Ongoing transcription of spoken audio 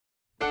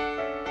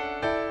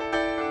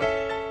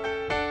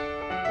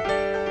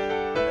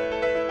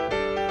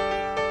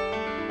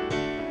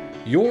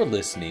You're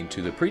listening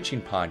to the preaching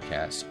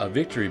podcast of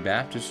Victory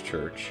Baptist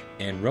Church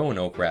in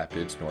Roanoke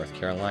Rapids, North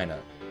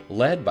Carolina,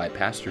 led by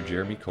Pastor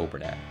Jeremy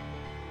Coburnack.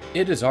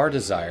 It is our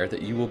desire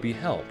that you will be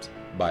helped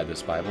by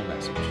this Bible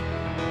message.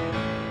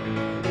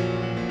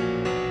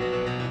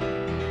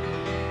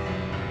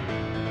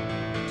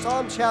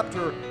 Psalm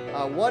chapter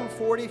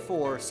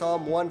 144,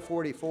 Psalm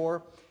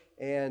 144,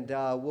 and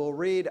I'll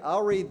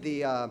read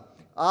the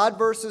odd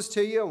verses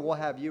to you, and we'll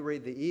have you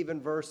read the even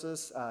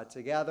verses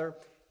together.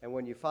 And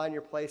when you find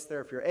your place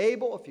there, if you're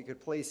able, if you could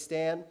please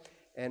stand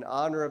in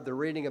honor of the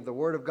reading of the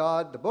Word of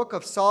God. The book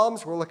of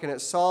Psalms, we're looking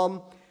at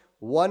Psalm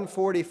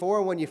 144.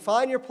 And when you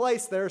find your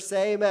place there,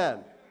 say amen.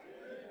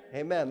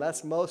 Amen.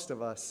 That's most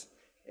of us.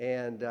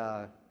 And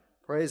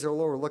praise the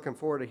Lord. We're looking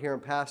forward to hearing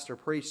Pastor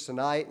preach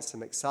tonight and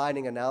some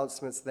exciting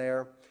announcements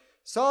there.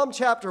 Psalm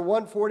chapter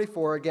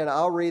 144. Again,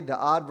 I'll read the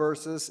odd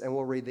verses and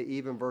we'll read the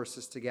even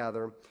verses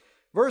together.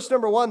 Verse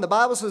number 1, the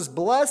Bible says,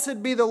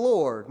 "Blessed be the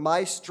Lord,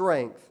 my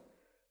strength,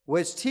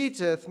 which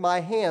teacheth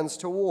my hands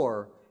to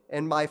war,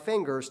 and my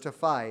fingers to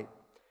fight.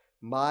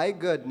 My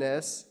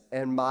goodness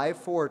and my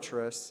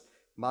fortress,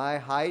 my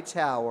high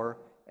tower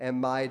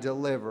and my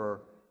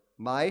deliverer,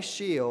 my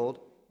shield,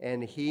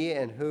 and he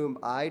in whom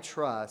I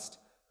trust,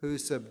 who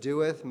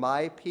subdueth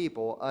my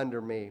people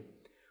under me.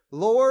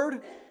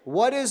 Lord,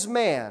 what is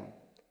man,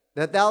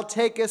 that thou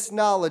takest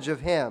knowledge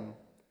of him?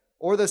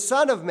 Or the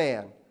son of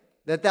man,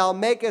 that thou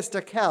makest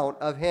account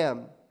of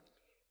him?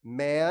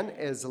 Man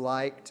is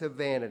like to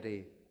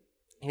vanity.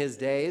 His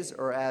days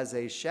are as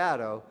a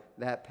shadow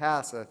that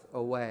passeth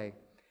away.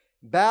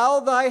 Bow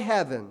thy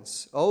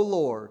heavens, O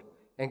Lord,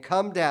 and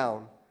come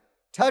down.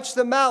 Touch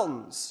the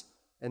mountains,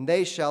 and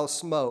they shall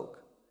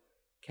smoke.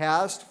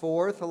 Cast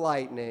forth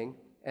lightning,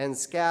 and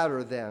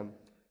scatter them.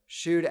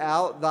 Shoot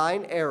out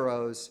thine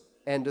arrows,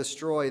 and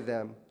destroy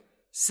them.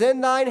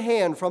 Send thine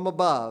hand from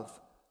above.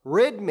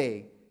 Rid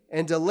me,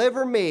 and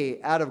deliver me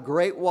out of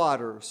great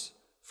waters,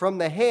 from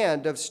the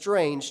hand of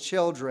strange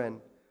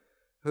children,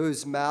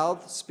 whose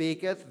mouth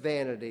speaketh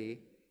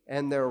vanity,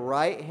 and their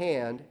right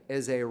hand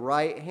is a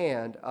right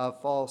hand of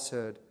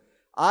falsehood.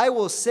 I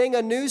will sing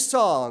a new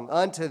song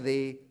unto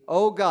thee,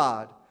 O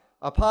God.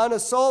 Upon a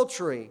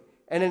psaltery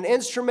and an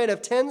instrument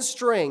of 10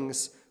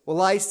 strings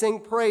will I sing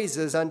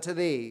praises unto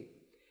thee.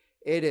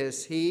 It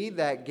is he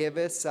that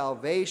giveth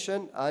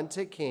salvation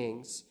unto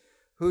kings,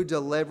 who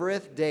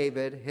delivereth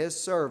David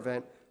his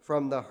servant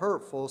from the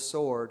hurtful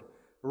sword.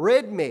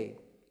 Rid me,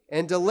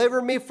 and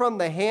deliver me from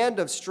the hand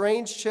of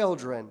strange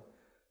children,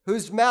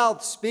 whose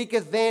mouth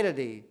speaketh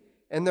vanity,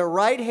 and their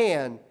right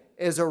hand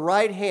is a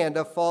right hand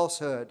of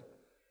falsehood,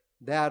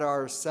 that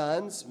our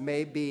sons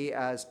may be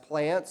as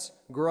plants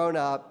grown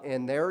up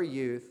in their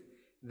youth,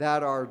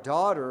 that our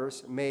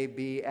daughters may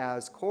be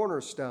as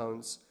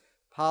cornerstones,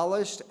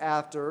 polished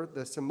after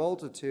the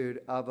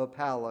similitude of a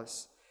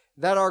palace,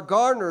 that our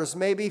garners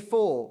may be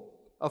full,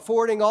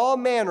 affording all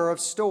manner of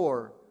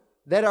store,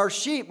 that our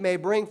sheep may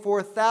bring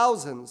forth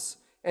thousands,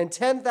 and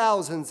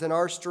 10,000s in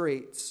our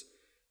streets,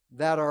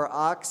 that our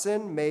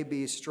oxen may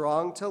be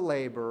strong to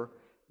labor,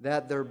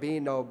 that there be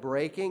no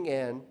breaking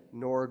in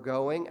nor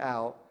going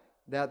out,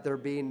 that there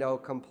be no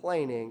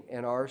complaining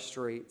in our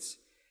streets.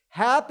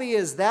 Happy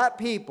is that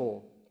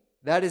people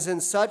that is in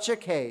such a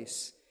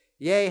case.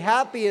 Yea,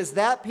 happy is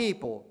that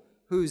people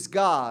whose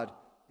God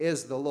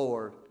is the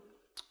Lord."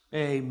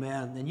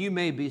 Amen. And you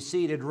may be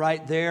seated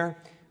right there.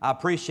 I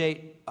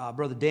appreciate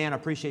Brother Dan. I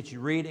appreciate you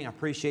reading. I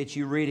appreciate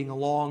you reading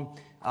along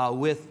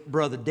with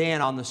Brother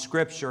Dan on the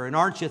Scripture. And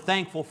aren't you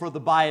thankful for the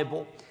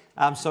Bible?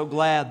 I'm so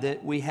glad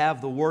that we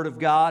have the Word of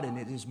God, and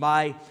it is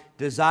my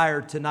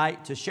desire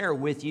tonight to share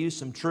with you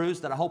some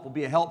truths that I hope will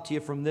be a help to you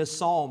from this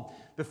psalm.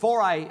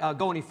 Before I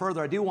go any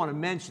further, I do want to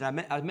mention,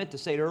 I meant to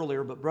say it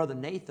earlier, but Brother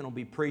Nathan will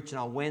be preaching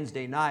on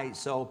Wednesday night,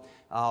 so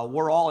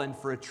we're all in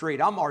for a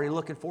treat. I'm already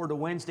looking forward to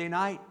Wednesday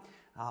night.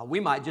 We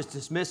might just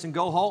dismiss and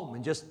go home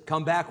and just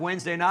come back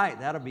Wednesday night.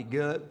 That'll be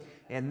good.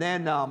 And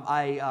then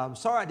I'm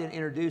sorry I didn't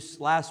introduce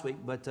last week,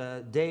 but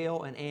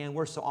Dale and Ann,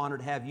 we're so honored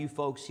to have you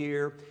folks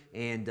here.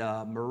 And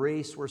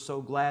Maurice, we're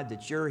so glad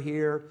that you're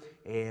here.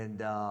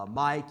 And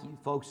Mike, you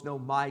folks know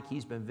Mike.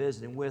 He's been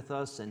visiting with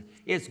us. And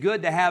it's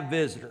good to have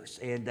visitors.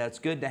 And it's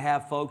good to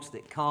have folks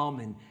that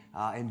come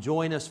and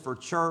join us for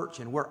church.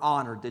 And we're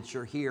honored that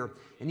you're here.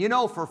 And you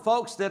know, for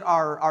folks that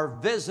are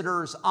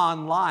visitors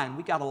online,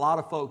 we got a lot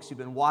of folks who've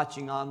been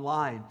watching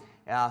online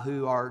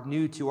who are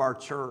new to our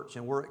church,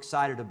 and we're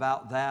excited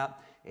about that.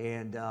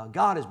 And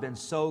God has been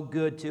so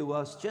good to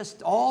us,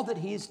 just all that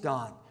He's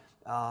done.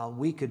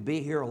 We could be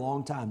here a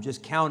long time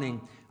just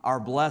counting our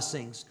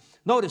blessings.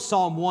 Notice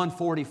Psalm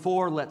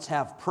 144. Let's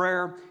have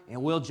prayer,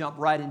 and we'll jump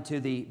right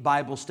into the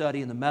Bible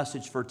study and the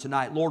message for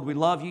tonight. Lord, we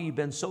love you. You've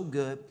been so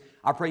good.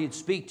 I pray you'd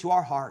speak to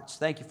our hearts.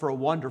 Thank you for a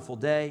wonderful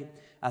day.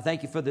 I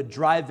thank you for the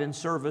drive-in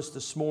service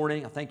this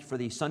morning. I thank you for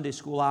the Sunday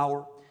school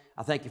hour.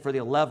 I thank you for the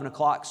 11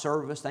 o'clock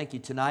service. Thank you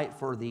tonight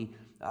for the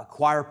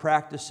choir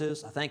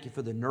practices. I thank you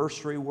for the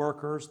nursery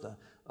workers, the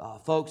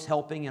folks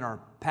helping in our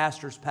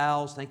pastor's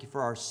pals. Thank you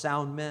for our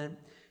sound men.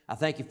 I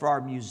thank you for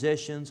our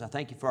musicians. I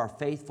thank you for our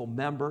faithful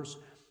members.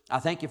 I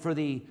thank you for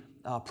the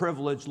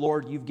privilege,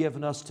 Lord, you've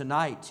given us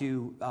tonight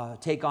to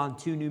take on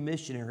 2 new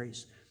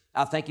missionaries.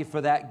 I thank you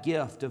for that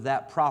gift of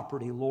that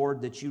property,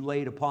 Lord, that you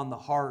laid upon the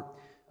heart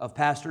of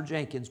Pastor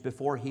Jenkins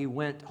before he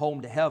went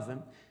home to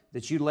heaven,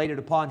 that you laid it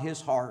upon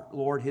his heart,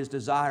 Lord, his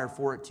desire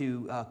for it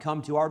to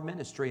come to our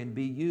ministry and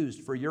be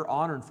used for your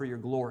honor and for your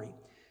glory.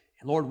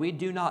 And Lord, we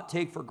do not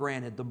take for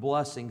granted the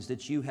blessings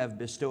that you have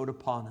bestowed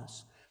upon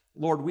us.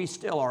 Lord, we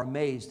still are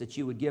amazed that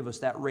you would give us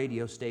that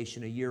radio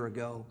station a year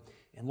ago.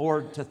 And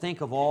Lord, to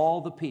think of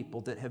all the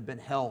people that have been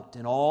helped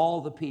and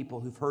all the people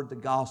who've heard the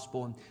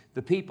gospel and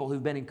the people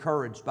who've been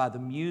encouraged by the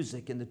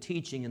music and the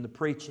teaching and the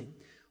preaching.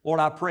 Lord,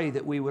 I pray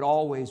that we would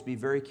always be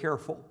very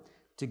careful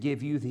to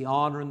give you the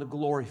honor and the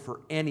glory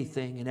for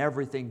anything and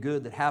everything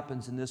good that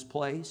happens in this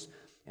place.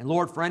 And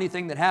Lord, for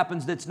anything that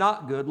happens that's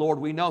not good, Lord,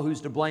 we know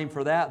who's to blame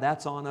for that.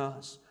 That's on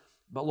us.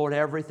 But Lord,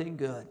 everything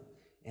good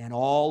and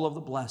all of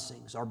the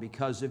blessings are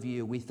because of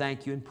you. We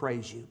thank you and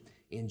praise you.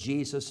 In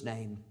Jesus'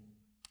 name,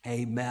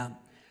 amen.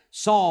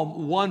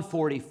 Psalm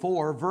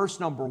 144, verse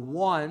number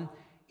 1.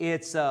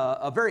 It's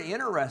a very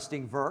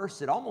interesting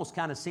verse. It almost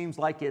kind of seems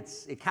like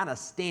it kind of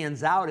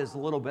stands out as a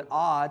little bit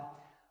odd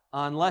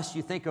unless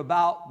you think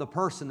about the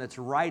person that's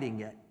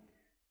writing it.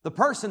 The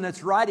person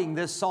that's writing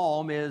this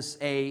psalm is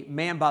a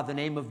man by the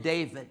name of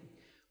David.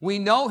 We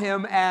know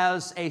him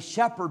as a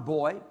shepherd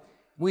boy.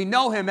 We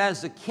know him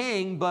as a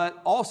king, but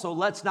also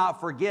let's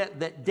not forget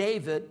that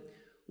David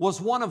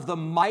was one of the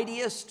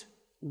mightiest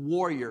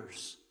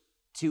warriors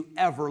to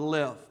ever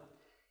live.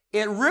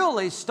 It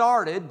really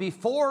started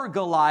before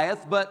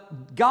Goliath,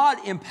 but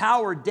God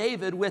empowered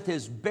David with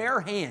his bare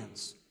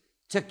hands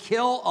to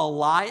kill a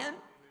lion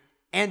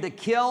and to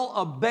kill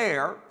a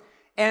bear.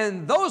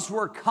 And those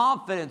were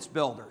confidence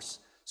builders.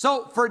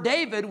 So for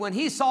David, when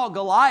he saw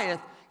Goliath,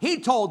 he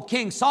told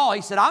King Saul,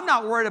 he said, I'm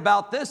not worried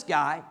about this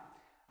guy.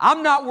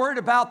 I'm not worried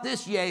about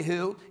this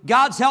Yehu.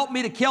 God's helped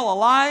me to kill a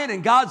lion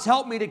and God's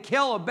helped me to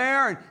kill a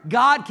bear, and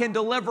God can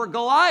deliver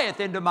Goliath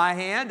into my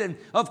hand. And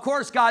of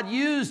course, God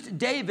used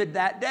David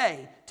that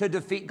day to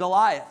defeat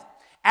Goliath.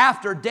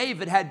 After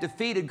David had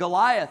defeated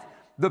Goliath,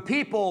 the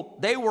people,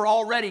 they were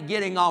already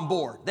getting on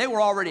board. They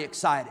were already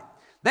excited.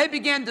 They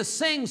began to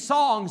sing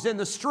songs in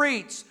the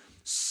streets.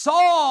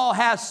 Saul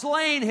has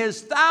slain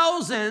his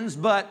thousands,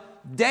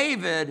 but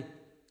David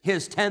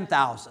his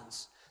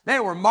 10,000s. They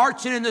were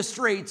marching in the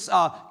streets,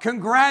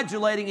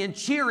 congratulating and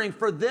cheering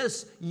for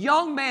this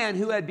young man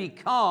who had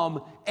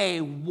become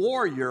a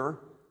warrior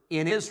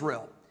in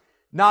Israel.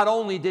 Not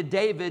only did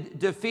David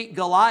defeat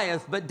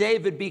Goliath, but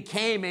David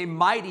became a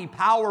mighty,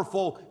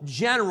 powerful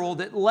general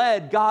that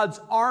led God's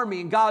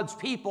army and God's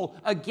people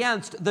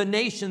against the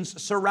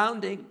nations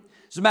surrounding.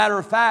 As a matter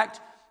of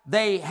fact,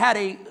 they had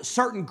a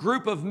certain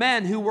group of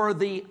men who were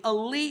the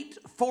elite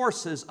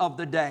forces of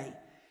the day.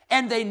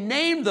 And they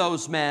named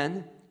those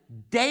men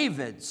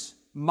David's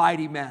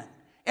mighty men.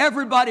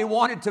 Everybody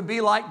wanted to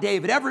be like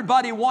David.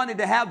 Everybody wanted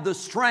to have the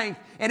strength,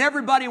 and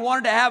everybody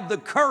wanted to have the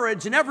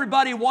courage, and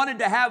everybody wanted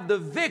to have the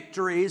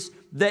victories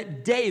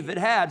that David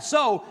had.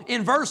 So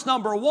in verse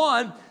number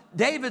 1,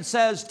 David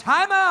says,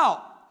 time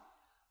out.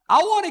 I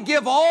want to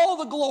give all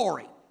the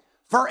glory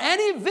for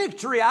any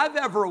victory I've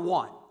ever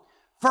won.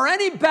 For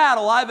any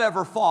battle I've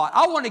ever fought,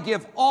 I want to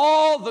give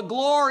all the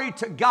glory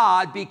to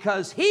God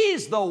because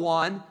He's the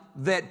one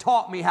that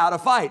taught me how to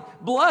fight.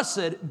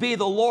 Blessed be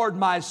the Lord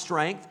my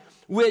strength,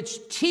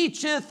 which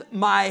teacheth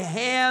my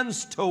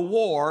hands to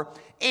war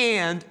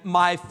and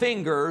my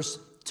fingers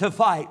to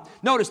fight.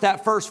 Notice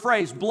that first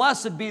phrase,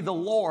 blessed be the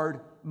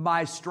Lord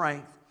my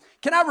strength.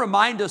 Can I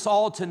remind us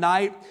all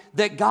tonight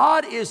that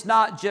God is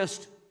not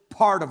just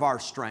part of our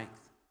strength.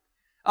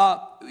 I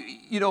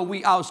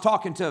was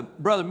talking to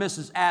Brother and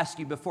Mrs.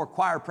 Askew before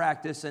choir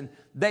practice, and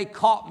they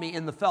caught me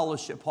in the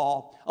fellowship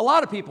hall. A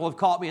lot of people have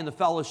caught me in the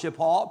fellowship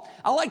hall.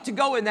 I like to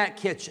go in that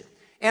kitchen.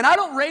 And I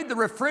don't raid the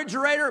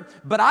refrigerator,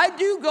 but I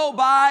do go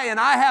by and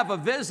I have a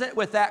visit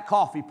with that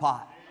coffee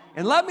pot.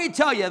 And let me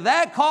tell you,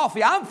 that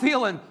coffee, I'm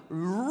feeling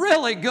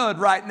really good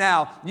right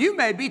now. You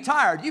may be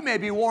tired, you may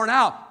be worn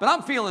out, but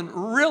I'm feeling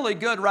really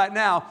good right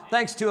now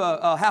thanks to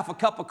a half a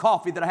cup of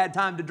coffee that I had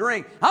time to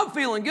drink. I'm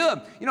feeling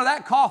good. You know,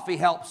 that coffee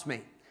helps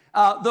me.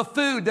 The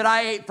food that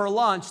I ate for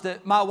lunch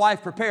that my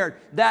wife prepared,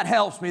 that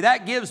helps me.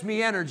 That gives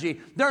me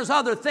energy. There's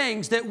other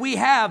things that we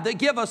have that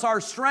give us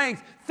our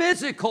strength,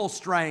 physical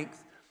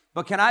strength.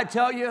 But can I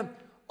tell you,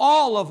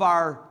 all of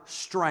our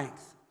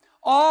strength,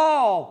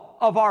 all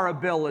of our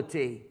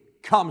ability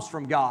comes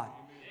from God.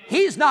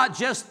 He's not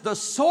just the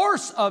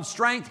source of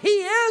strength, He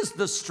is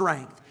the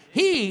strength.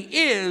 He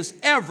is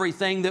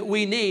everything that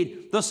we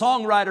need. The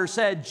songwriter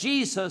said,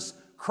 Jesus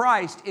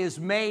Christ is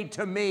made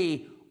to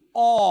me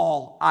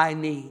all I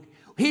need.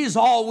 He's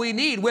all we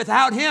need.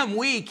 Without Him,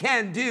 we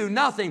can do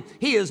nothing.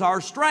 He is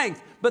our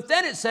strength. But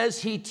then it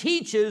says, He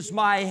teaches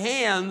my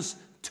hands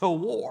to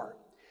war.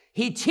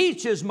 He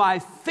teaches my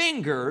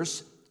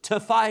fingers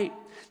to fight.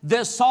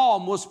 This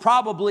psalm was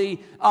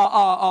probably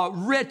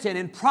written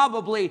and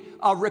probably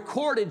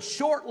recorded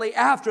shortly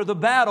after the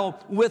battle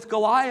with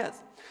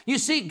Goliath. You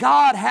see,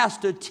 God has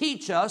to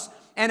teach us,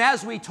 and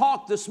as we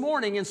talked this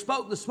morning and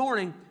spoke this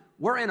morning,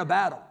 we're in a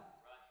battle.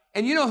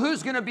 And you know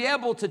who's going to be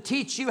able to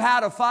teach you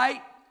how to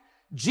fight?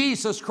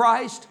 Jesus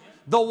Christ,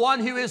 the one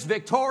who is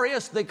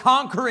victorious, the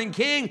conquering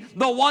King,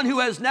 the one who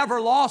has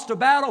never lost a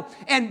battle.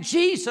 And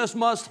Jesus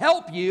must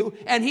help you,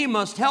 and He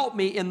must help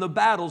me in the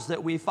battles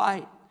that we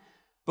fight.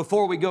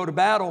 Before we go to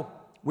battle,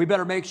 we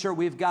better make sure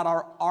we've got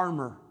our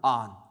armor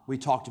on. We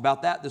talked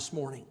about that this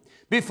morning.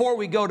 Before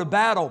we go to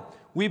battle,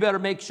 we better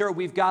make sure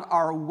we've got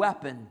our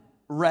weapon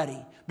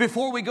ready.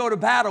 Before we go to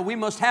battle, we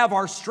must have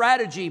our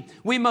strategy.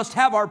 We must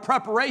have our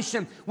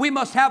preparation. We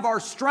must have our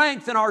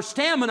strength and our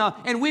stamina,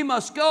 and we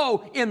must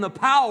go in the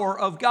power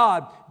of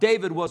God.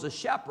 David was a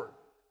shepherd,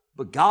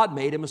 but God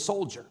made him a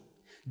soldier.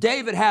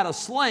 David had a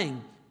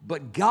sling,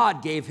 but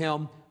God gave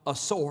him a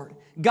sword.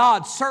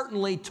 God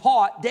certainly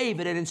taught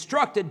David and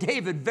instructed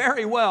David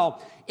very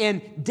well,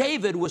 and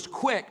David was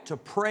quick to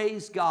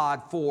praise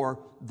God for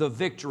the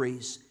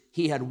victories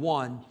he had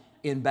won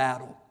in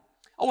battle.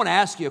 I want to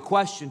ask you a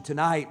question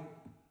tonight.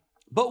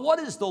 But what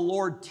is the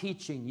Lord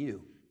teaching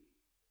you?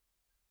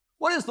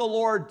 What is the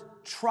Lord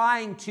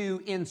trying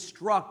to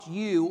instruct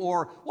you,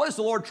 or what is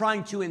the Lord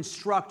trying to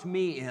instruct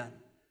me in?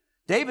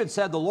 David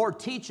said, the Lord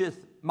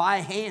teacheth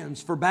my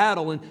hands for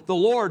battle, and the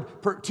Lord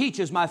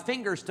teaches my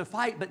fingers to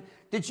fight. But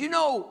did you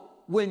know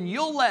when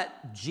you'll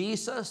let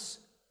Jesus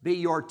be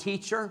your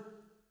teacher,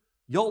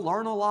 you'll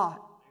learn a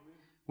lot?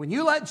 When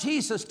you let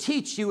Jesus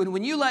teach you, and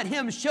when you let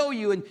Him show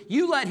you, and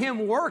you let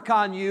Him work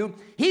on you,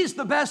 He's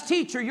the best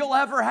teacher you'll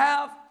ever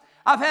have.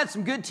 I've had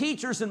some good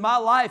teachers in my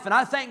life, and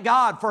I thank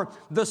God for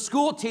the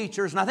school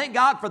teachers, and I thank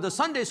God for the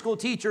Sunday school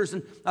teachers,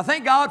 and I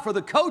thank God for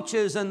the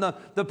coaches and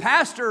the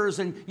pastors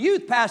and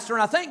youth pastor,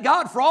 and I thank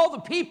God for all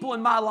the people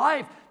in my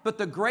life. But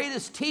the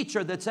greatest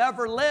teacher that's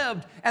ever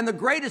lived, and the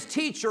greatest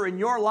teacher in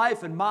your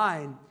life and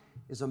mine,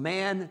 is a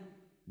man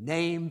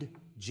named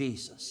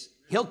Jesus.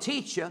 He'll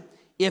teach you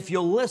if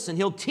you'll listen.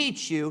 He'll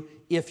teach you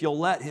if you'll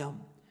let Him.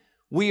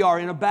 We are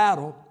in a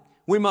battle.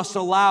 We must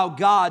allow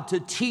God to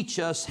teach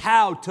us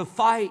how to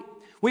fight.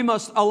 We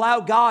must allow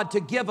God to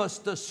give us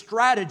the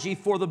strategy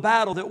for the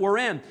battle that we're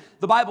in.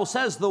 The Bible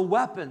says the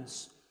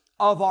weapons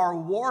of our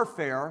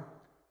warfare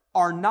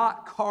are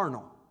not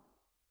carnal,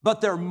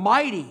 but they're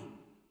mighty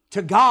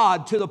to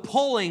God, to the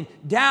pulling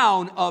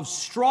down of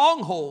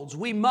strongholds.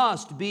 We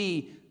must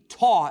be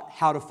taught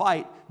how to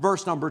fight.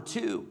 Verse number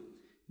 2,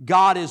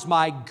 God is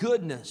my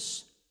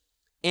goodness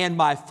and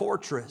my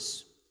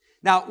fortress.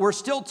 Now, we're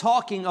still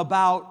talking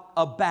about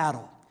a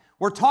battle.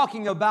 We're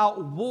talking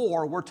about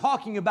war. We're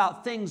talking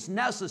about things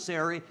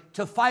necessary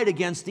to fight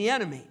against the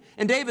enemy.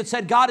 And David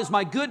said, God is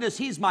my goodness.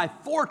 He's my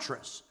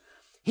fortress.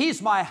 He's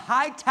my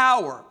high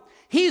tower.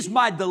 He's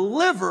my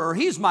deliverer.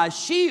 He's my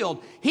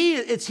shield.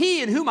 It's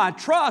He in whom I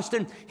trust,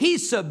 and He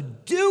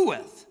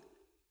subdueth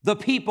the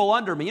people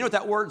under me. You know what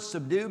that word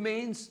subdue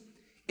means?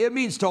 It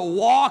means to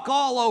walk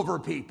all over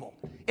people.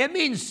 It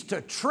means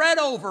to tread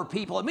over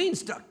people. It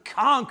means to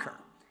conquer.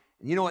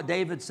 And you know what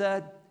David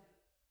said?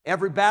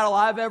 Every battle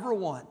I've ever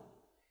won,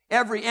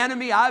 every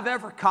enemy I've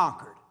ever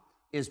conquered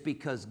is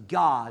because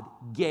God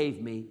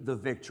gave me the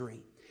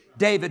victory.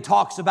 David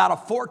talks about a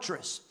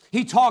fortress.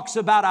 He talks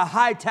about a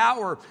high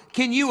tower.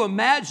 Can you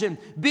imagine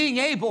being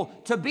able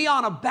to be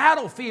on a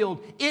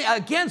battlefield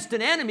against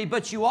an enemy,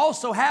 but you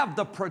also have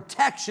the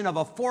protection of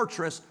a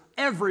fortress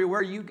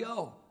everywhere you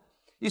go?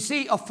 You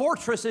see, a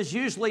fortress is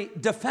usually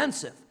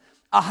defensive.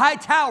 A high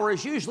tower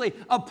is usually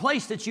a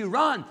place that you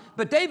run.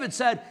 But David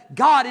said,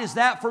 God is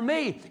that for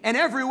me. And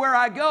everywhere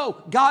I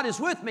go, God is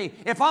with me.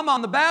 If I'm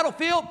on the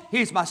battlefield,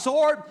 He's my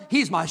sword,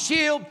 He's my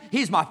shield,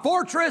 He's my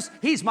fortress,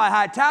 He's my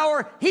high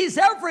tower. He's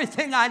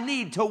everything I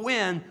need to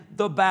win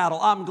the battle.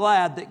 I'm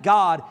glad that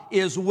God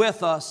is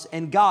with us,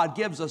 and God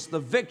gives us the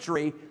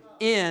victory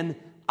in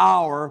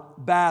our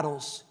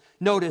battles.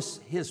 Notice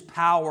His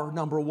power.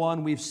 Number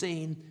one, we've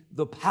seen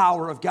the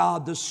power of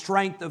God, the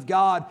strength of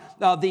God,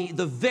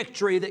 the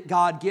victory that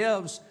God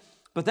gives.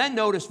 But then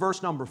notice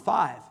verse number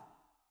 5.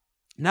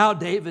 Now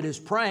David is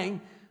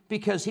praying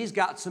because he's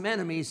got some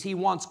enemies he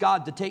wants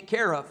God to take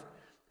care of.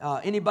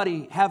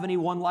 Anybody have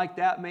anyone like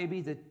that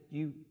maybe that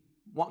you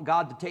want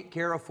God to take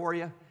care of for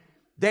you?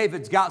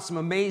 David's got some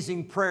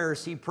amazing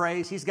prayers he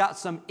prays. He's got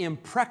some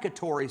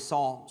imprecatory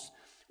psalms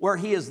where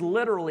he is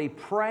literally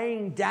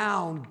praying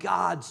down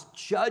God's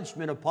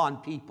judgment upon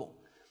people.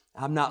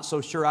 I'm not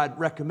so sure I'd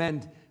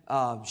recommend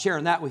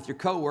sharing that with your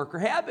coworker.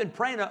 Hey, I've been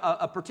praying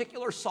a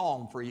particular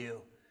psalm for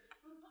you.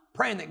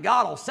 Praying that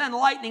God will send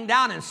lightning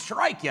down and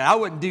strike you. I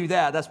wouldn't do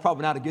that. That's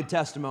probably not a good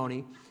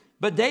testimony.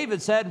 But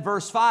David said in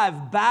verse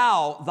 5,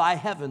 bow thy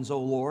heavens, O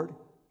Lord.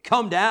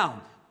 Come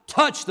down,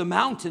 touch the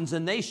mountains,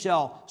 and they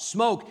shall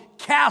smoke.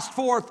 Cast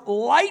forth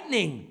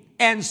lightning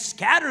and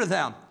scatter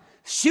them.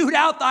 Shoot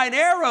out thine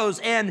arrows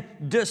and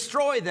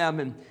destroy them.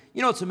 And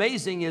you know what's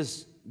amazing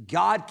is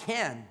God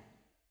can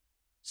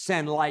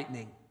send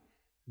lightning.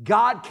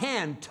 God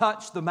can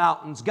touch the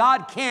mountains.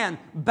 God can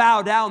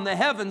bow down the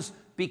heavens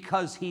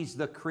because He's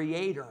the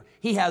Creator.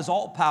 He has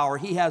all power.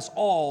 He has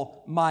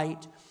all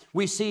might.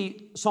 We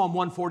see Psalm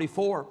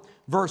 144,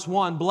 verse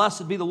 1,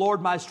 blessed be the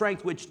Lord my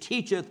strength, which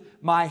teacheth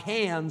my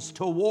hands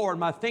to war and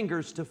my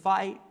fingers to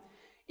fight.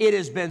 It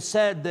has been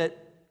said that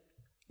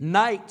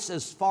knights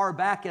as far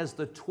back as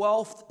the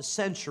 12th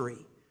century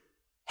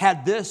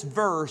had this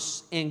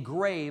verse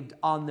engraved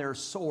on their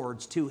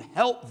swords to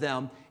help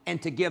them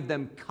and to give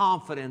them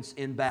confidence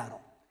in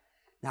battle.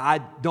 Now, I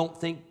don't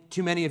think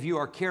too many of you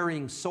are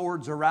carrying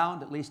swords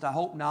around, at least I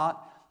hope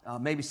not.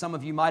 Maybe some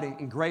of you might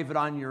engrave it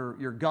on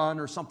your gun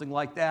or something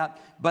like that.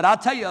 But I'll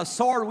tell you, a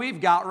sword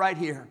we've got right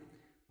here.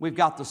 We've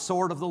got the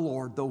sword of the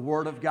Lord, the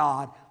Word of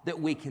God, that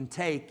we can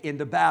take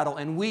into battle.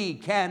 And we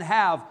can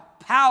have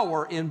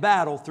power in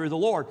battle through the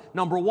Lord.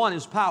 Number one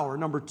is power.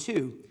 Number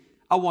two,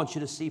 I want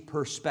you to see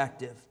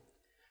perspective.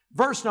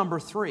 Verse number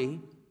 3,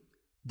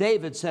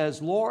 David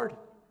says, Lord,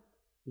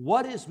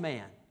 what is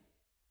man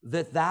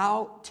that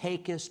thou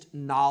takest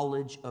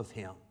knowledge of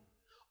him?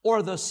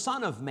 Or the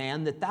Son of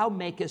Man that thou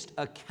makest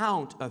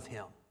account of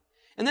him?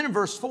 And then in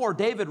verse 4,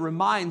 David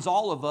reminds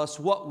all of us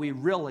what we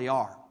really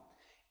are.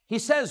 He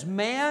says,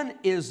 man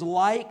is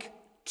like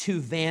to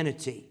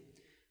vanity.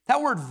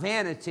 That word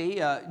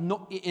vanity,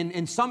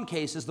 in some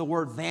cases, the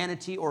word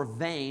vanity or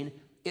vain,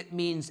 it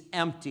means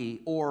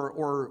empty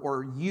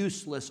or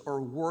useless or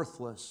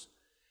worthless.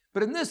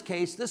 But in this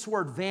case, this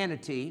word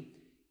vanity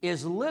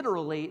is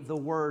literally the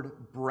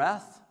word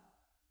breath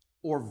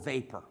or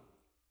vapor.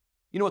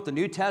 You know what the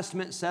New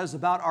Testament says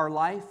about our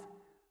life?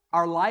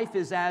 Our life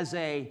is as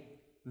a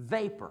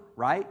vapor,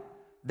 right?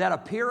 That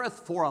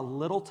appeareth for a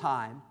little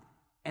time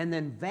and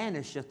then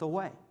vanisheth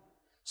away.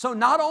 So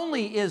not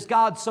only is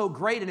God so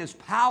great in His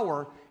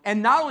power,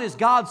 and not only is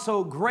God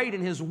so great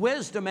in His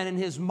wisdom and in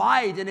His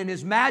might and in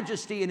His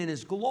majesty and in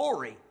His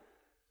glory,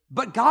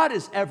 but God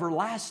is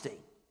everlasting.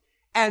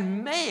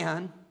 And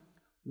man,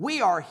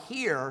 we are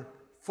here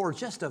for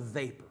just a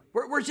vapor.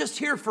 We're just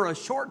here for a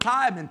short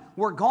time and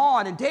we're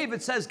gone. And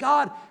David says,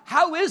 God,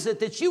 how is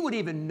it that you would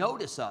even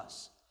notice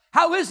us?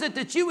 How is it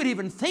that you would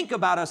even think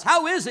about us?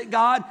 How is it,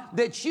 God,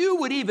 that you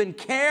would even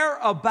care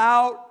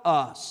about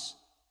us?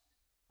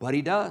 But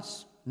He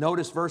does.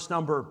 Notice verse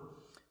number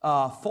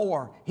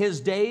 4.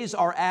 His days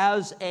are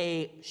as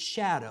a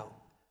shadow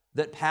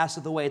that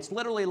passeth away. It's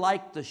literally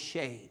like the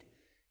shade.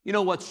 You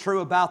know what's true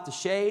about the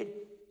shade?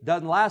 It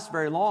doesn't last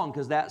very long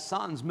because that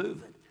sun's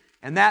moving.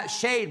 And that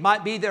shade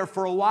might be there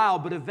for a while,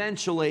 but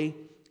eventually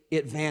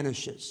it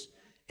vanishes.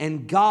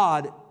 And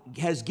God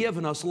has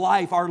given us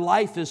life. Our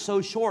life is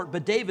so short.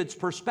 But David's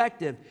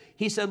perspective,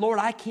 he said, Lord,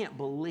 I can't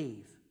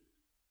believe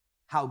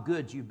how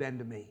good you've been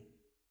to me.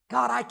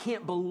 God, I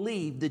can't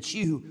believe that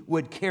you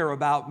would care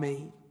about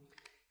me.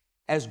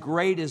 As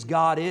great as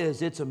God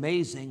is, it's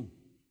amazing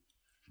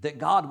that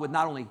God would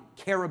not only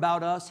care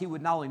about us, He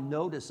would not only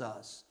notice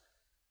us,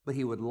 but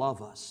He would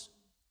love us.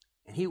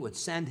 And He would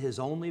send His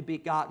only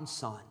begotten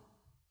Son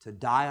to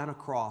die on a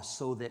cross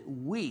so that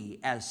we,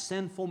 as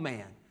sinful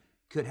man,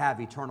 could have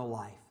eternal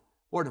life.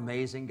 What an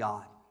amazing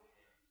God.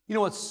 You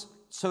know what's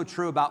so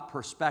true about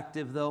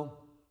perspective, though?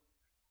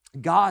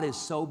 God is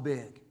so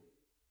big.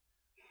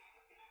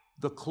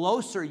 The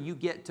closer you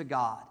get to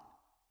God,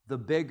 the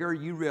bigger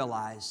you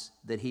realize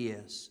that He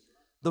is.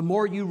 The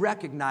more you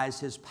recognize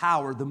His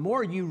power, the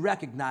more you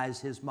recognize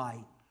His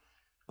might.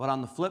 But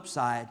on the flip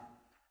side,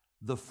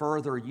 the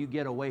further you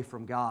get away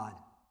from God,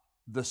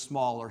 the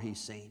smaller He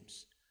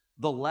seems.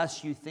 The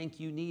less you think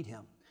you need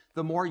Him.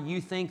 The more you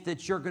think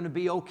that you're going to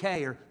be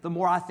okay, or the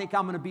more I think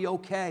I'm going to be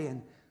okay.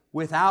 And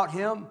without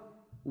Him,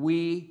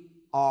 we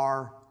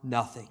are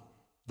nothing.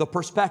 The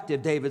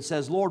perspective, David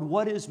says, Lord,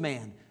 what is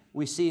man?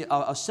 We see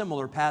a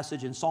similar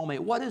passage in Psalm 8.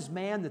 What is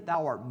man that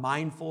thou art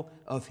mindful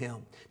of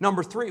him?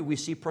 Number 3, we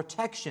see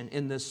protection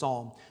in this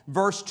psalm.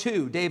 Verse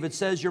 2, David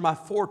says, you're my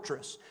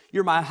fortress.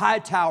 You're my high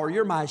tower.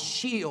 You're my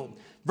shield.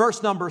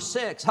 Verse number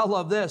 6, I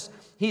love this.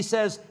 He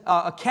says,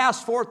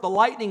 cast forth the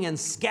lightning and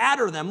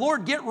scatter them.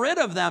 Lord, get rid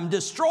of them.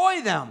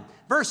 Destroy them.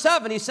 Verse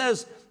 7, he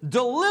says,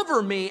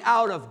 deliver me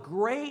out of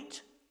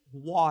great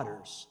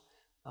waters.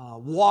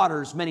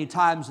 Waters, many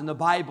times in the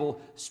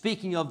Bible,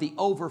 speaking of the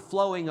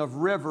overflowing of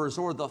rivers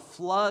or the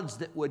floods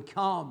that would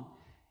come.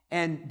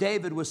 And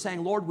David was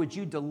saying, Lord, would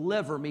you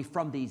deliver me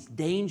from these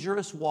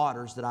dangerous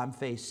waters that I'm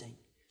facing?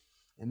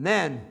 And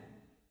then,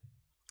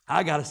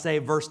 I got to say,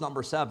 verse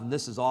number 7,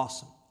 this is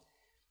awesome.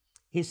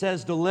 He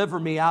says, deliver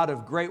me out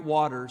of great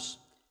waters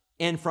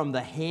and from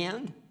the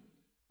hand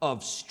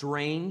of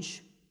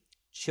strange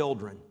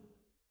children.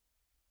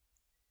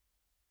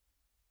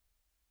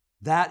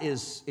 That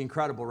is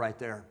incredible right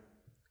there.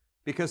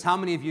 Because how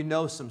many of you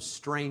know some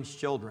strange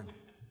children?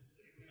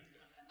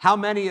 How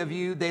many of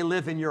you, they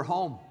live in your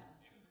home?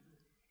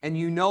 And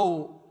you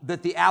know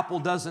that the apple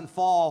doesn't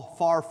fall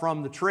far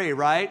from the tree,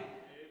 right?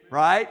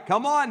 Right?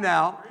 Come on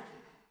now.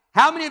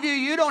 How many of you,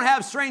 you don't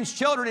have strange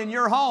children in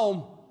your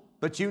home,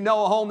 but you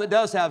know a home that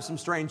does have some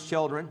strange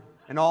children?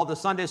 And all the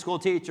Sunday school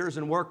teachers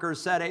and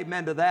workers said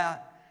amen to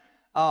that.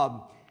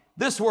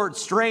 This word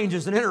strange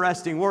is an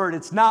interesting word.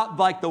 It's not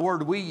like the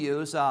word we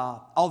use,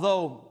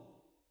 although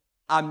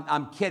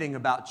I'm kidding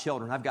about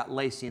children. I've got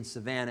Lacey and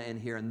Savannah in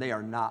here, and they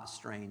are not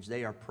strange.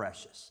 They are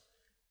precious.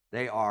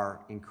 They are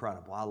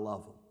incredible. I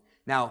love them.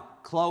 Now,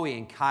 Chloe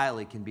and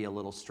Kylie can be a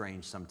little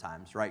strange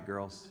sometimes, right,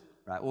 girls?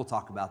 Right, we'll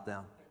talk about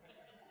them.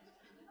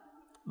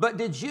 But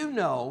did you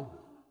know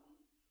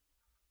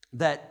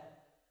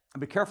that,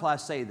 and be careful how I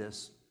say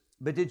this,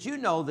 but did you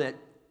know that,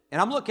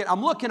 and I'm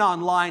looking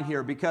online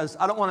here because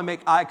I don't want to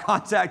make eye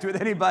contact with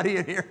anybody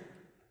in here.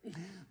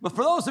 But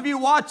for those of you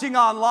watching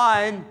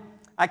online,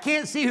 I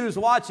can't see who's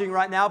watching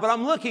right now, but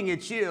I'm looking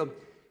at you.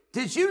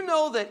 Did you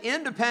know that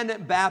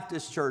independent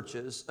Baptist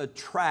churches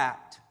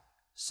attract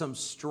some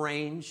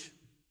strange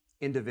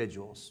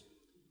individuals?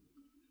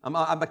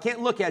 I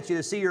can't look at you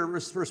to see your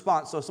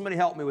response, so somebody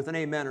help me with an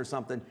amen or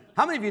something.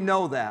 How many of you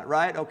know that,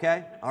 right?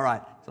 Okay, all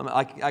right. So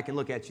I can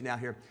look at you now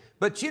here.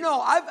 But you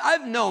know,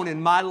 I've known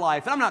in my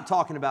life, and I'm not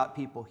talking about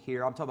people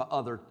here, I'm talking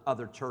about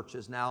other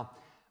churches now,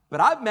 but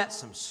I've met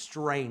some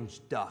strange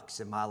ducks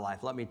in my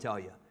life, let me tell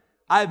you.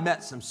 I've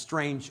met some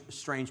strange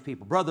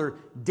people. Brother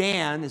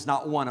Dan is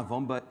not one of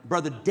them, but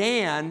Brother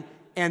Dan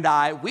and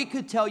we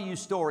could tell you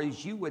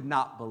stories you would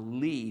not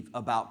believe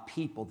about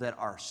people that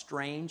are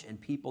strange and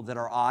people that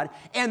are odd.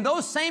 And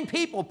those same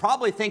people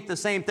probably think the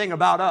same thing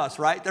about us,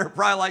 right? They're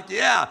probably like,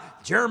 yeah,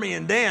 Jeremy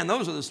and Dan,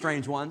 those are the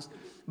strange ones.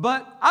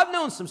 But I've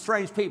known some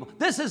strange people.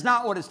 This is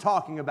not what it's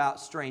talking about,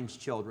 strange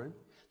children.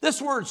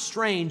 This word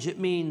strange, it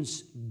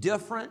means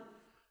different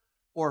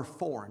or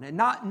foreign, and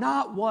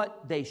not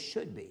what they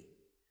should be,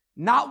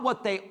 not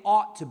what they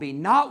ought to be,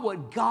 not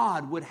what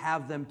God would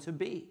have them to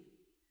be.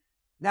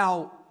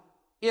 Now,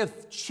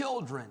 if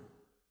children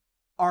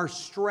are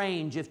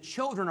strange, if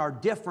children are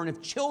different,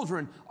 if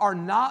children are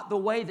not the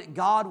way that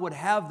God would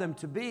have them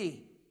to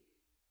be,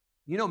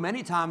 you know,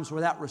 many times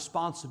where that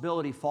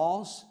responsibility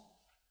falls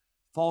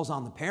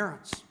on the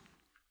parents.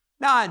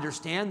 Now, I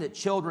understand that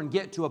children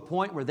get to a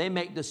point where they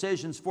make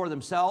decisions for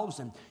themselves,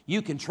 and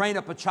you can train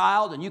up a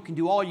child and you can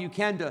do all you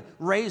can to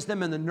raise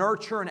them in the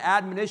nurture and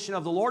admonition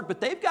of the Lord,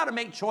 but they've got to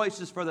make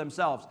choices for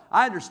themselves.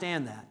 I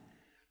understand that.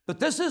 But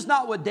this is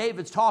not what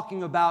David's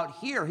talking about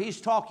here.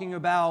 He's talking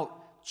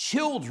about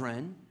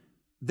children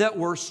that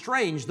were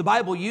strange. The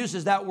Bible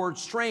uses that word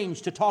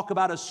strange to talk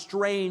about a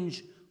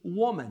strange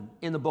woman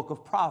in the book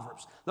of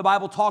Proverbs. The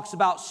Bible talks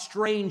about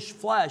strange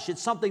flesh.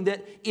 It's something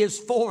that is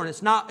foreign. It's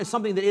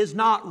something that is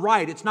not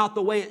right. It's not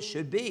the way it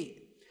should be.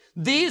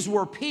 These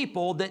were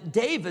people that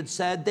David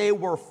said they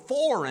were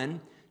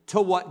foreign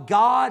to what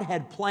God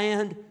had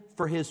planned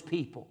for his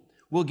people.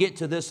 We'll get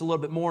to this a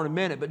little bit more in a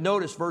minute, but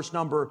notice verse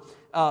number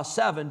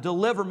 7.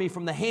 Deliver me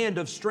from the hand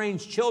of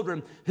strange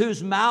children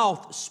whose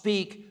mouth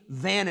speak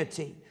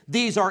vanity.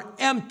 These are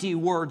empty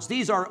words.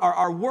 These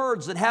are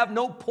words that have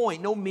no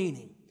point, no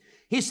meaning.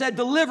 He said,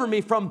 deliver me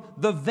from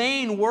the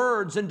vain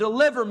words and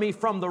deliver me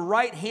from the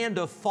right hand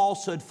of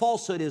falsehood.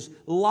 Falsehood is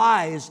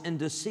lies and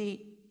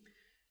deceit.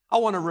 I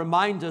want to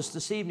remind us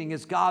this evening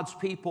as God's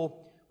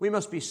people, we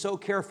must be so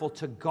careful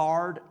to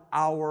guard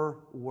our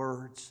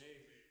words.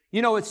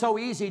 You know, it's so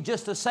easy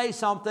just to say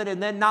something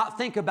and then not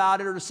think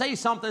about it, or to say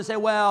something and say,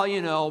 well,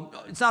 you know,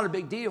 it's not a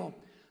big deal.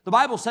 The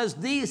Bible says,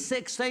 these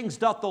 6 things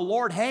doth the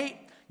Lord hate.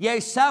 Yea,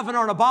 7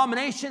 are an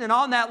abomination, and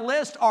on that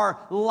list are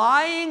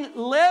lying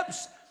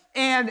lips,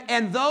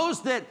 and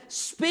those that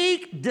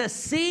speak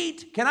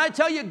deceit. Can I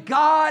tell you,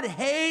 God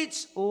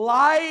hates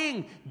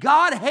lying.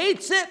 God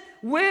hates it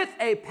with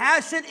a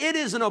passion. It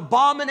is an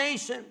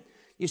abomination.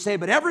 You say,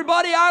 but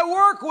everybody I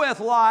work with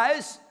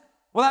lies.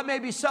 Well, that may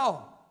be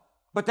so,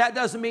 but that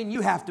doesn't mean you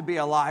have to be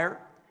a liar.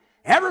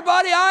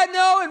 Everybody I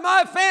know in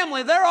my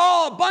family, they're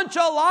all a bunch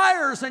of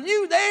liars, and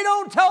they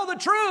don't tell the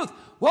truth.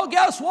 Well,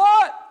 guess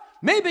what?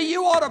 Maybe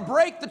you ought to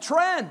break the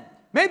trend.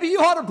 Maybe you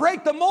ought to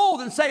break the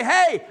mold and say,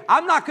 hey,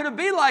 I'm not going to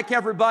be like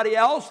everybody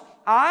else.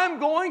 I'm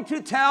going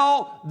to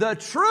tell the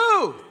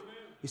truth.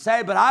 You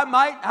say, but I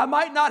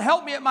might not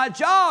help me at my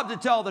job to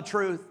tell the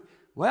truth.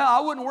 Well,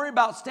 I wouldn't worry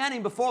about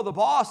standing before the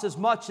boss as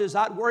much as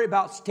I'd worry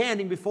about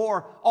standing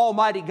before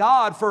Almighty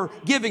God for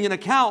giving an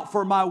account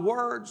for my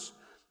words.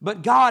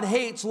 But God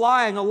hates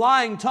lying, a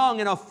lying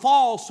tongue, and a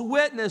false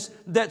witness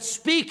that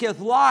speaketh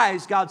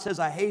lies. God says,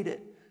 I hate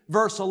it.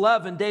 Verse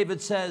 11, David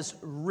says,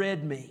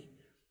 rid me.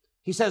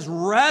 He says,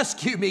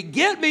 rescue me,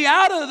 get me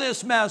out of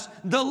this mess,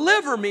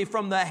 deliver me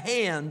from the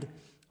hand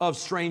of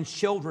strange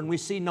children. We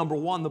see number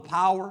 1, the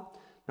power.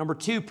 Number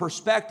 2,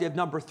 perspective.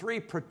 Number 3,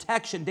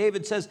 protection.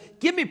 David says,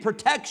 give me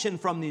protection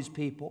from these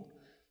people.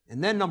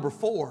 And then number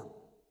 4,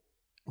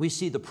 we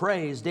see the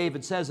praise.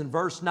 David says in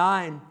verse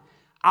 9,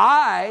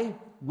 I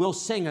will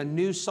sing a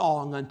new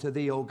song unto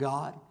thee, O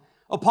God.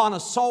 Upon a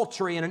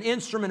psaltery and an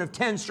instrument of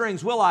 10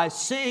 strings will I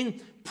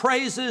sing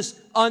praises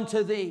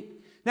unto thee.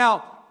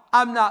 Now,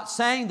 I'm not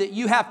saying that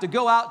you have to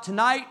go out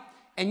tonight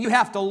and you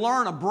have to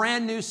learn a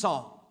brand new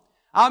song.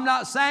 I'm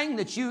not saying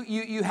that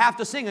you have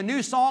to sing a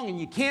new song and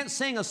you can't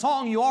sing a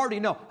song you already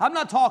know. I'm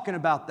not talking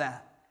about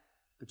that.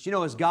 But you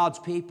know, as God's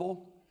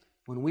people,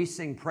 when we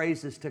sing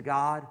praises to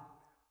God,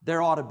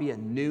 there ought to be a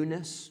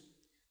newness.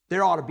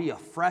 There ought to be a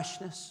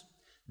freshness.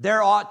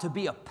 There ought to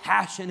be a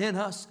passion in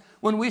us.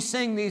 When we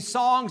sing these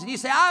songs and you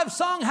say, I've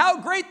sung How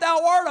Great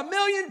Thou Art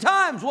 1,000,000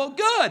 times. Well,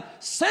 good.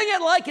 Sing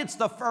it like it's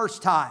the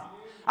first time.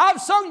 I've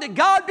sung to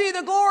God be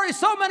the glory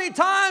so many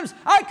times,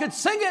 I could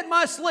sing it in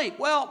my sleep.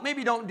 Well,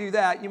 maybe don't do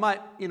that. You might,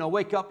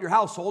 wake up your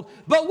household.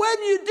 But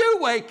when you do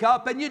wake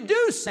up and you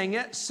do sing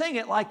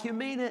it like you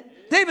mean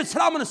it. David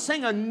said, I'm going to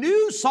sing a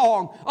new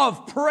song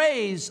of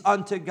praise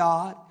unto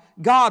God.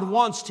 God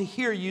wants to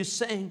hear you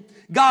sing.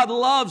 God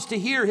loves to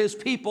hear His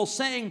people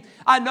sing.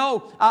 I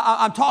know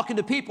I'm talking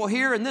to people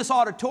here in this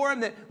auditorium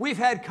that we've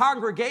had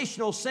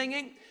congregational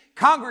singing.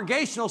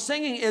 Congregational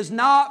singing is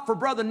not for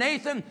Brother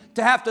Nathan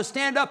to have to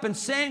stand up and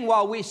sing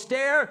while we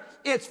stare.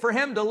 It's for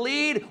him to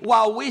lead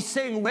while we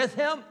sing with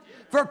him.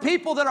 For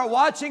people that are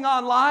watching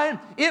online,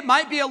 it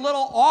might be a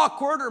little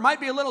awkward or might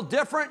be a little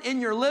different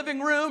in your living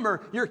room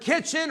or your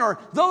kitchen or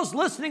those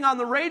listening on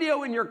the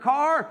radio in your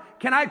car.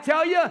 Can I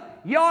tell you,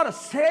 you ought to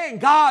sing.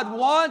 God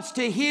wants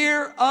to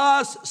hear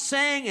us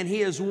sing, and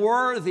He is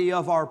worthy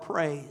of our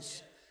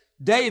praise.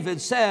 David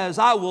says,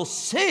 I will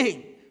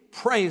sing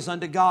praise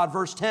unto God.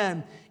 Verse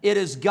 10, it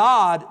is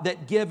God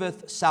that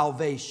giveth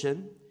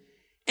salvation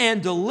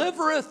and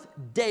delivereth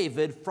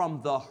David from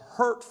the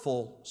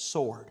hurtful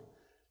sword.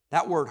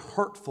 That word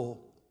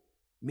hurtful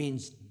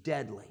means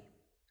deadly.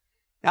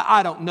 Now,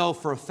 I don't know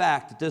for a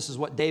fact that this is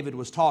what David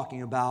was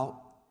talking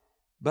about,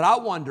 but I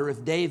wonder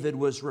if David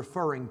was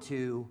referring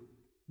to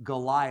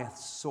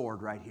Goliath's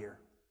sword right here.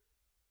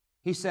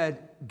 He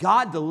said,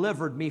 God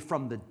delivered me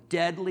from the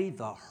deadly,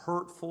 the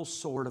hurtful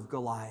sword of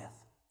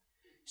Goliath.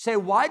 You say,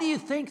 why do you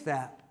think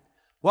that?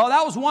 Well,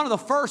 that was one of the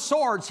first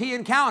swords he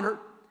encountered.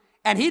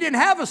 And he didn't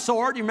have a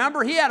sword. You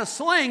remember, he had a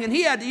sling, and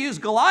he had to use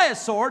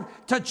Goliath's sword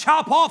to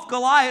chop off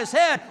Goliath's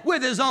head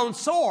with his own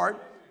sword.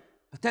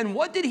 But then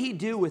what did he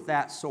do with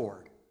that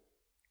sword?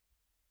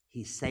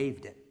 He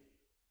saved it.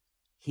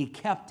 He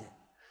kept it.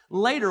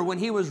 Later, when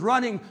he was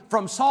running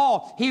from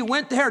Saul, he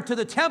went there to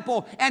the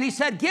temple, and he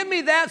said, give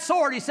me that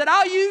sword. He said,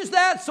 I'll use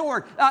that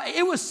sword.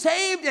 It was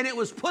saved, and it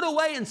was put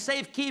away in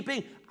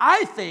safekeeping,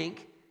 I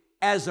think,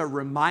 as a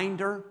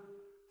reminder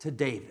to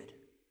David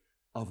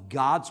of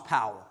God's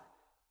power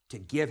to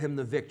give him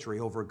the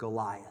victory over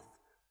Goliath.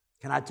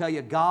 Can I tell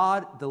you,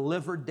 God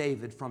delivered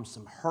David from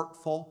some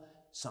hurtful,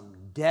 some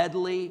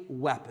deadly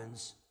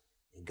weapons.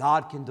 And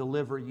God can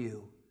deliver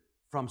you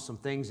from some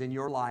things in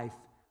your life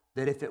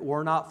that if it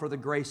were not for the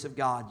grace of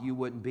God, you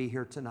wouldn't be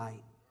here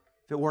tonight.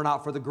 If it were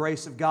not for the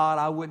grace of God,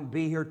 I wouldn't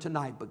be here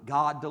tonight. But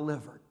God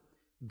delivered.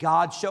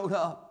 God showed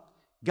up.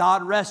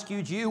 God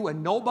rescued you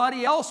when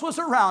nobody else was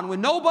around,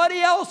 when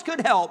nobody else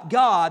could help.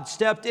 God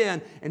stepped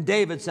in, and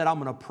David said, I'm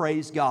going to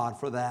praise God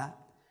for that.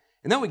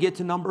 And then we get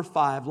to number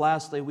 5.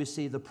 Lastly, we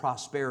see the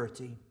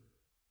prosperity.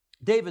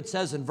 David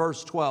says in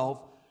verse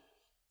 12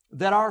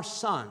 that our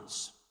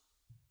sons,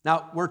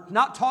 now we're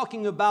not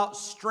talking about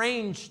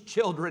strange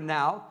children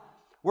now.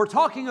 We're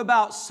talking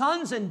about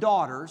sons and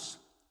daughters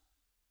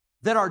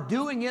that are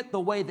doing it the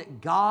way that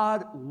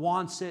God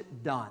wants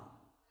it done.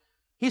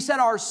 He said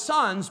our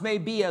sons may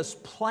be as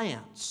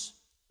plants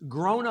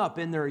grown up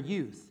in their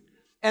youth,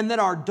 and that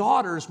our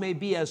daughters may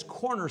be as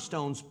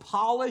cornerstones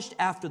polished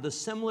after the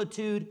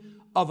similitude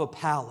of a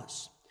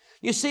palace.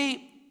 You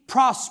see,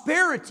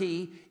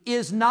 prosperity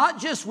is not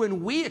just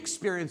when we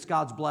experience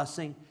God's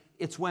blessing,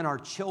 it's when our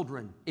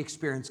children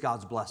experience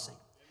God's blessing.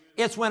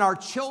 It's when our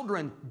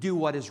children do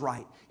what is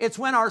right. It's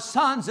when our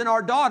sons and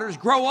our daughters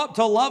grow up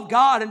to love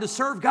God and to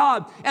serve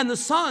God. And the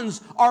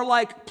sons are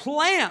like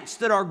plants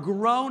that are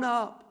grown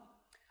up.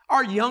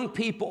 Our young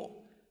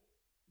people,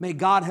 may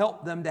God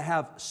help them to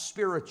have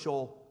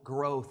spiritual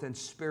growth and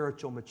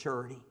spiritual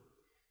maturity.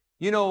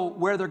 You know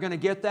where they're going to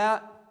get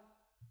that?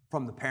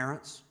 From the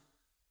parents,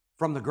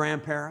 from the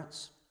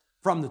grandparents,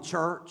 from the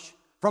church,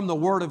 from the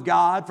Word of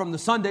God, from the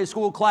Sunday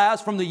school class,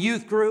 from the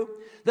youth group.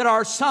 That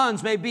our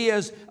sons may be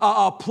as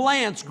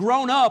plants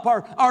grown up.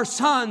 Our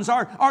sons,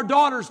 our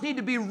daughters need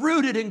to be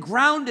rooted and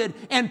grounded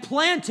and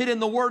planted in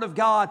the Word of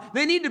God.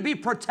 They need to be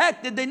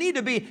protected. They need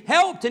to be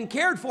helped and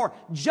cared for,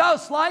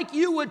 just like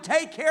you would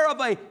take care of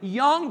a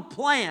young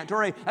plant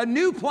or a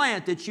new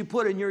plant that you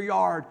put in your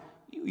yard.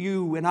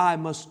 You and I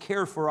must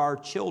care for our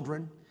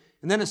children.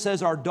 And then it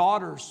says our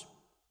daughters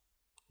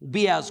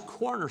be as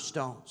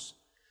cornerstones.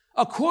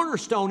 A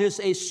cornerstone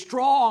is a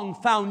strong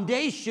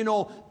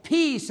foundational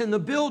piece in the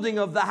building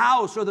of the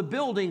house or the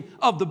building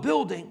of the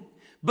building.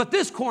 But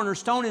this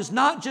cornerstone is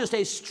not just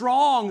a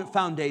strong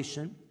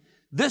foundation.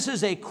 This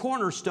is a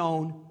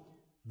cornerstone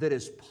that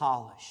is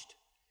polished.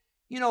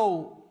 You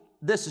know,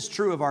 this is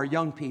true of our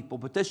young people,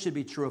 but this should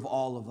be true of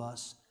all of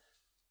us.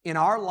 In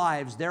our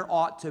lives, there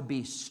ought to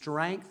be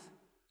strength,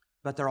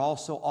 but there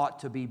also ought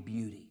to be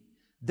beauty.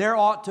 There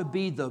ought to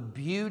be the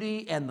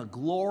beauty and the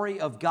glory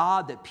of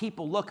God that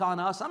people look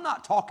on us. I'm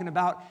not talking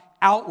about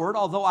outward,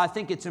 although I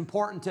think it's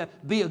important to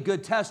be a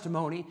good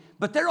testimony,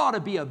 but there ought to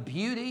be a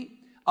beauty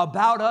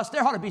about us.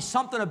 There ought to be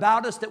something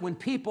about us that when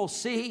people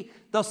see,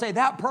 they'll say,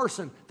 that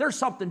person, there's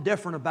something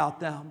different about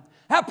them.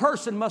 That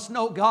person must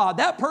know God.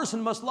 That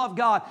person must love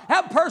God.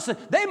 That person,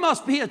 they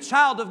must be a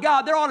child of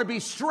God. There ought to be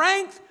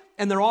strength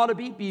and there ought to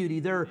be beauty.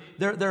 They're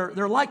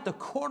like the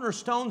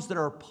cornerstones that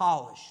are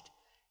polished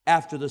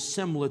after the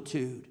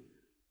similitude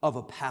of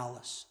a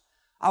palace.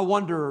 I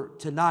wonder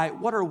tonight,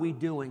 what are we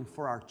doing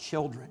for our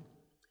children?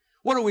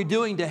 What are we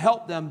doing to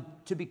help them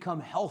to become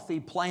healthy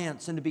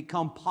plants and to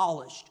become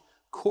polished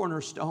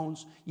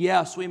cornerstones?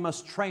 Yes, we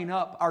must train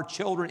up our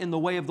children in the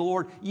way of the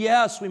Lord.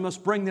 Yes, we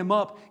must bring them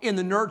up in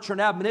the nurture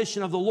and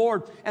admonition of the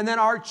Lord. And then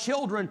our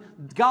children,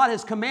 God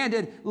has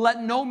commanded,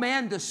 let no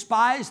man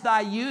despise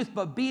thy youth,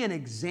 but be an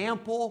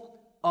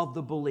example of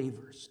the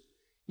believers.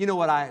 You know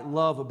what I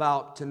love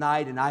about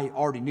tonight, and I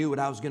already knew what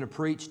I was going to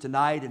preach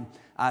tonight, and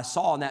I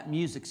saw on that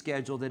music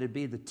schedule that it'd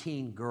be the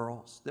teen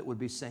girls that would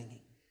be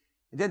singing.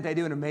 And didn't they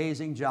do an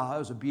amazing job? It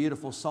was a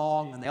beautiful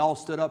song, and they all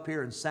stood up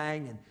here and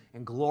sang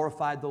and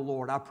glorified the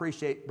Lord. I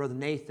appreciate Brother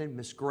Nathan,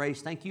 Miss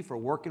Grace. Thank you for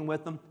working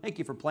with them. Thank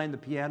you for playing the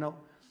piano.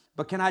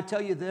 But can I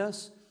tell you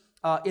this?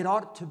 It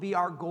ought to be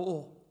our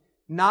goal,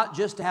 not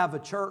just to have a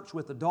church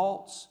with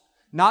adults,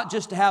 not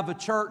just to have a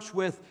church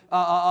with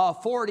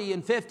 40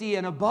 and 50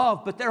 and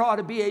above, but there ought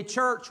to be a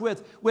church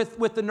with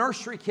the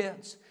nursery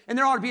kids. And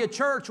there ought to be a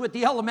church with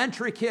the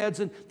elementary kids,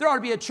 and there ought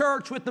to be a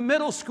church with the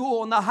middle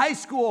school and the high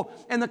school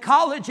and the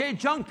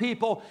college-age young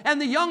people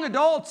and the young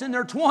adults in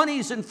their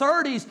 20s and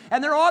 30s.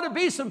 And there ought to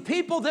be some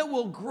people that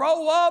will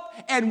grow up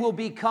and will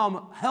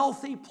become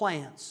healthy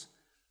plants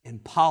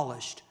and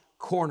polished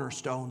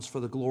cornerstones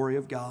for the glory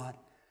of God.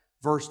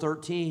 Verse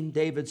 13,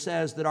 David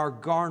says that our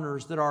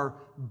garners, that our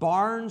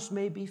barns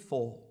may be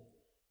full,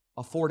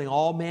 affording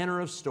all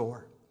manner of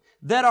store,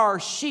 that our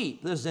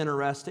sheep, this is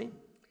interesting,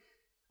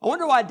 I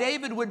wonder why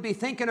David would be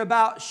thinking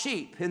about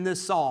sheep in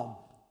this psalm.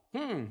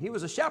 He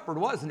was a shepherd,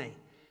 wasn't he?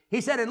 He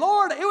said, and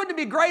Lord, it wouldn't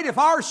be great if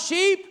our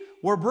sheep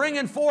were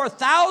bringing forth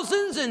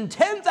thousands and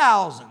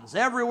 10,000s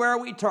everywhere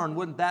we turn.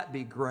 Wouldn't that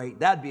be great?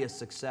 That'd be a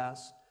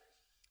success.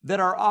 That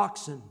our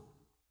oxen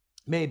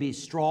may be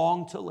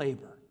strong to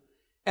labor,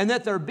 and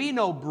that there be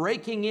no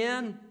breaking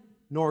in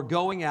nor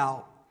going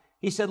out.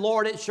 He said,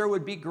 Lord, it sure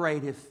would be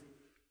great if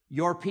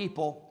your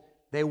people,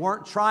 they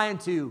weren't trying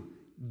to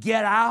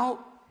get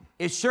out.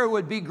 It sure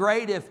would be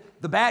great if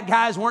the bad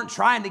guys weren't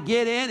trying to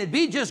get in. It'd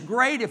be just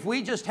great if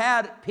we just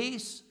had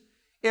peace,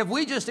 if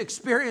we just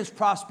experienced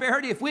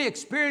prosperity, if we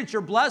experienced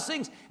your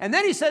blessings. And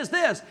then he says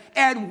this,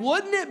 and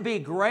wouldn't it be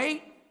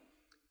great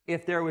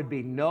if there would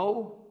be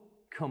no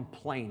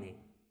complaining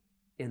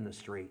in the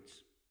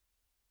streets?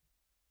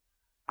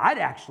 I'd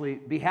actually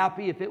be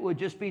happy if it would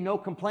just be no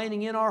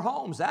complaining in our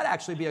homes. That'd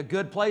actually be a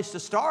good place to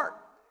start.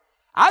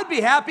 I'd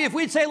be happy if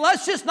we'd say,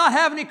 let's just not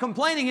have any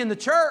complaining in the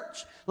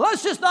church.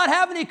 Let's just not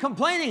have any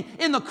complaining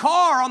in the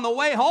car on the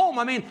way home.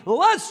 I mean,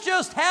 let's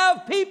just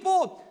have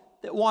people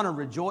that want to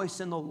rejoice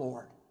in the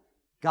Lord.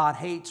 God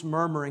hates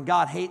murmuring.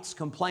 God hates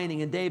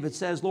complaining. And David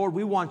says, Lord,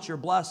 we want your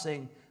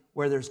blessing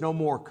where there's no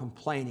more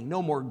complaining,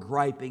 no more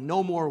griping,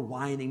 no more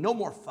whining, no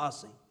more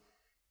fussing.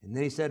 And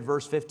then he said,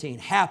 verse 15,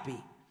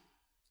 happy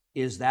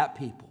is that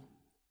people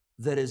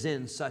that is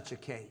in such a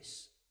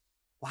case.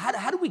 Well,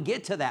 how do we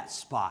get to that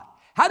spot?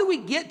 How do we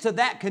get to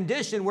that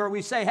condition where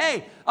we say,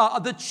 hey,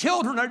 the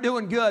children are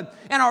doing good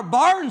and our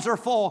barns are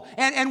full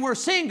and we're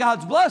seeing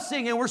God's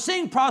blessing and we're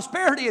seeing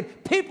prosperity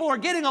and people are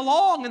getting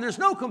along and there's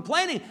no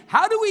complaining?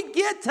 How do we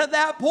get to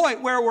that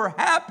point where we're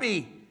happy?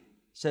 It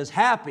says,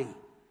 happy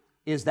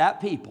is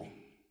that people,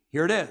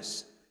 here it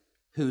is,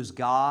 whose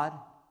God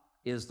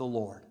is the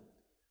Lord.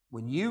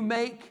 When you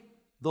make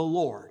the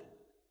Lord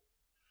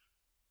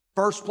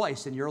first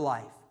place in your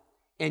life,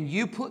 and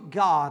you put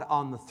God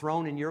on the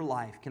throne in your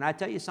life, can I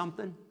tell you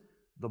something?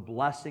 The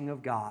blessing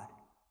of God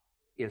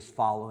is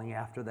following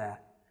after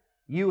that.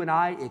 You and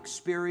I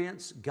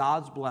experience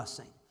God's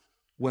blessing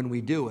when we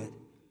do it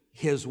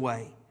His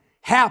way.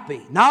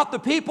 Happy, not the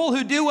people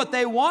who do what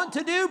they want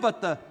to do,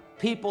 but the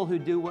people who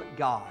do what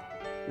God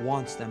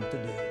wants them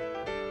to do.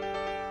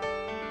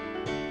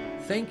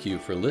 Thank you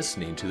for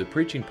listening to the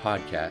preaching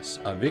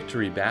podcast of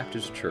Victory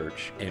Baptist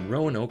Church in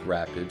Roanoke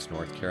Rapids,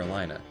 North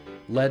Carolina,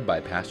 led by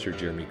Pastor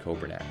Jeremy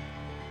Coburnack.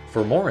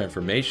 For more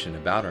information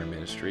about our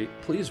ministry,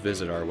 please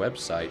visit our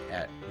website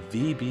at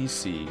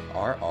vbcrr.org.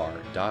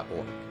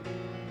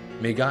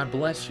 May God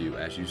bless you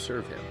as you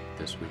serve Him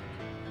this week.